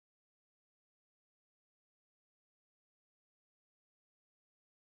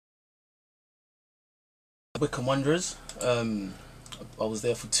Wycombe Wanderers. I was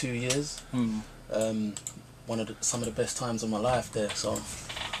there for 2 years. Some of the best times of my life there. So.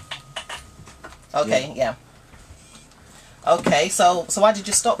 Okay. Yeah. Okay. So why did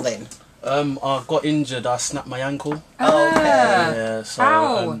you stop then? I got injured. I snapped my ankle. Oh, okay. Yeah.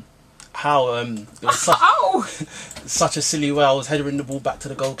 So. How? It was such a silly way. I was heading the ball back to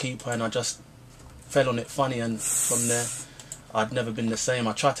the goalkeeper, and I just fell on it funny, and from there, I'd never been the same.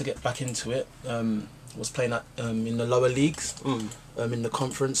 I tried to get back into it. Was playing at in the lower leagues, in the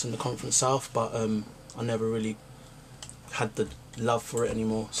conference South, but I never really had the love for it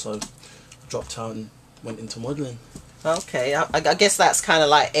anymore. So dropped out and went into modelling. Okay, I guess that's kind of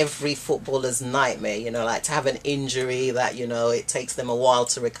like every footballer's nightmare, you know, like to have an injury that, you know, it takes them a while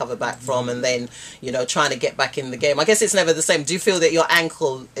to recover back from, and then, you know, trying to get back in the game. I guess it's never the same. Do you feel that your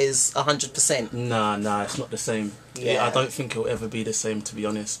ankle is 100%? Nah, it's not the same. Yeah. I don't think it'll ever be the same, to be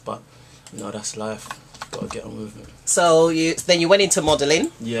honest, but, you know, that's life. Got to get on with it. So then you went into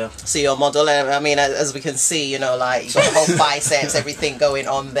modelling. Yeah. So you're a model. I mean, as we can see, you know, like you've got the whole biceps, everything going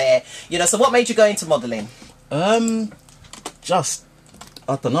on there. You know, so what made you go into modelling? Just,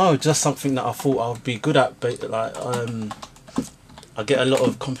 I don't know, just something that I thought I would be good at. But like, I get a lot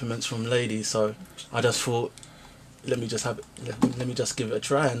of compliments from ladies, so I just thought, let me just give it a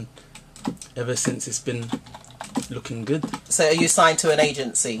try, and ever since it's been looking good. So are you signed to an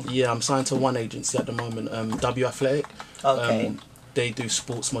agency? Yeah, I'm signed to one agency at the moment, W Athletic. Okay. They do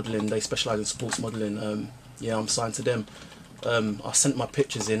sports modelling. They specialise in sports modelling. Yeah, I'm signed to them. I sent my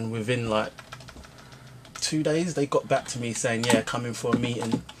pictures in within like 2 days. They got back to me saying, yeah, come in for a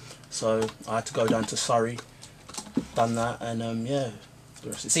meeting. So I had to go down to Surrey, done that, and yeah.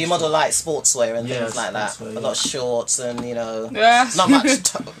 So you model like sportswear and things like that. Yeah. A lot of shorts and, you know, not much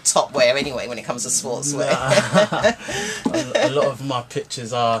top wear anyway when it comes to sportswear. A lot of my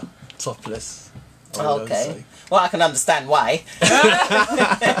pictures are topless. Okay. Well, I can understand why.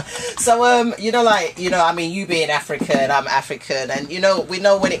 So, you know, like, you know, I mean, you being African, I'm African, and, you know, we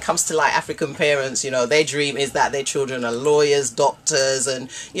know when it comes to, like, African parents, you know, their dream is that their children are lawyers, doctors,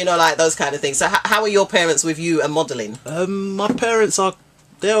 and, you know, like, those kind of things. So how are your parents with you and modelling? My parents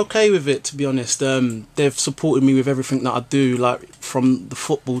they're okay with it, to be honest. They've supported me with everything that I do, like, from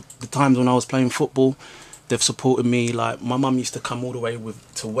the times when I was playing football. They've supported me. Like, my mum used to come all the way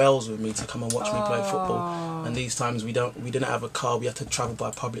to Wales with me to come and watch me play football. And these times we didn't have a car. We had to travel by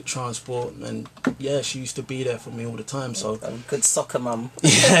public transport. And yeah, she used to be there for me all the time. So a good soccer mum.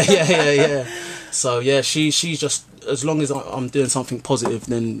 Yeah. So yeah, she's just, as long as I'm doing something positive,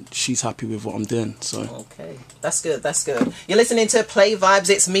 then she's happy with what I'm doing. So okay, that's good. That's good. You're listening to Play Vibes.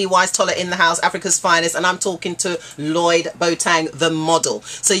 It's me, WiseTola, in the house, Africa's finest, and I'm talking to Lloyd Boateng, the model.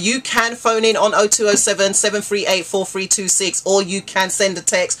 So you can phone in on 0207 738 4326, or you can send a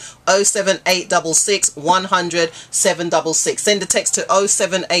text 07866 100 766. Send a text to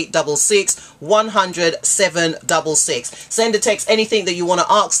 07866 100 766. Send a text anything that you want to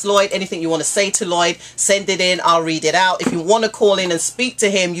ask Lloyd, anything you want to say to Lloyd. Send it in. I'll read it out. If you want to call in and speak to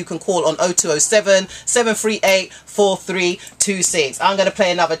him, you can call on 0207 738 4326. I'm going to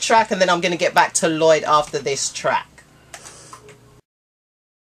play another track, and then I'm going to get back to Lloyd after this track.